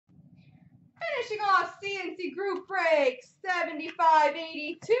Finishing off CNC group break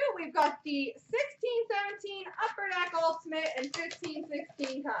 7582, we've got the 1617 Upper Deck Ultimate and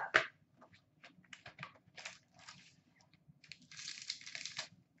 1516 Cup.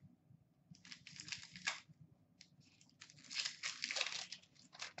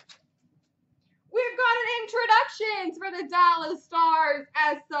 We've got an introductions for the Dallas Stars,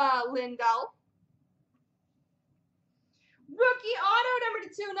 Essa Lindell. Rookie auto number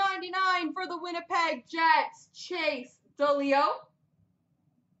to 299 for the Winnipeg Jets, Chase DeLeo.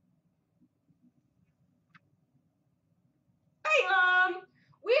 Bam!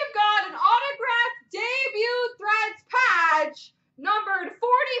 We've got an autographed debut threads patch numbered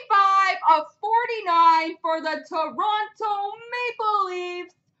 45 of 49 for the Toronto Maple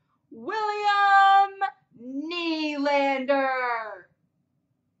Leafs, William Nylander.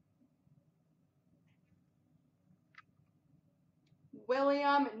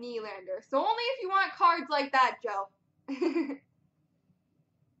 William Nylander. So only if you want cards like that, Joe.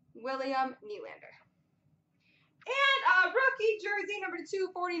 William Nylander. And a rookie jersey number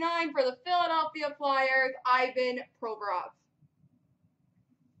 249 for the Philadelphia Flyers, Ivan Provorov.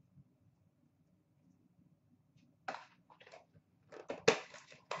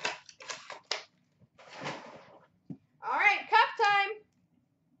 All right, cup time.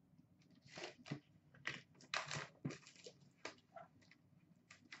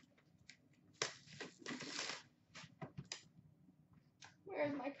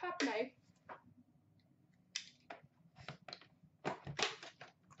 Where's my cup knife?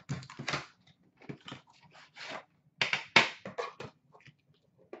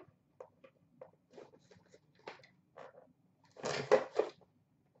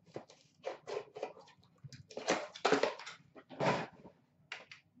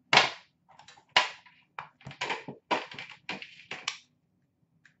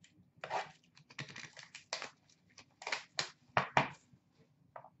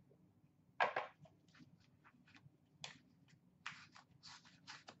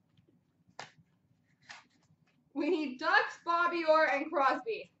 We need Ducks, Bobby Orr, and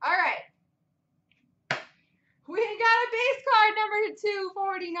Crosby. All right. We got a base card number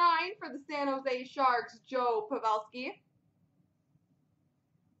 249 for the San Jose Sharks, Joe Pavelski.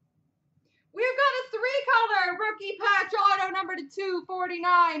 We've got a three-color rookie patch auto number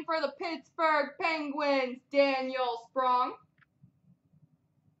 249 for the Pittsburgh Penguins, Daniel Sprong.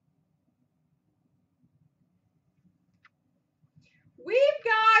 We've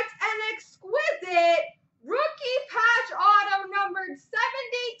got an exquisite rookie patch auto numbered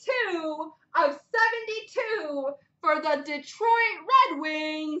 72 of 72 for the Detroit Red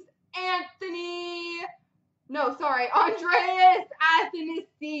Wings, Andreas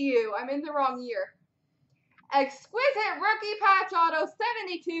Athanasiou. I'm in the wrong year. Exquisite rookie patch auto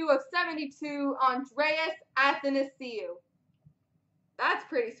 72 of 72, Andreas Athanasiou. That's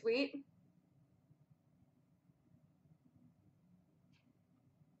pretty sweet.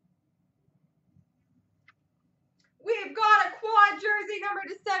 We've got a quad jersey number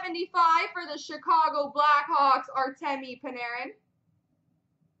to 75 for the Chicago Blackhawks, Artemi Panarin.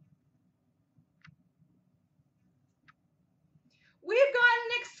 We've got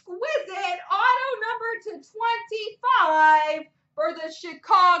an exquisite auto number to 25 for the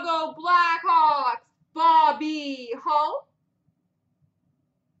Chicago Blackhawks, Bobby Hull.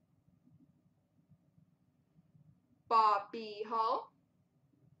 Bobby Hull.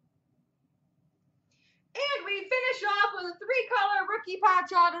 And we finish off with a three-color rookie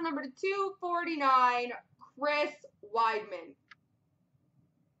patch auto number 249, Chris Weidman.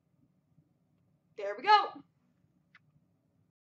 There we go.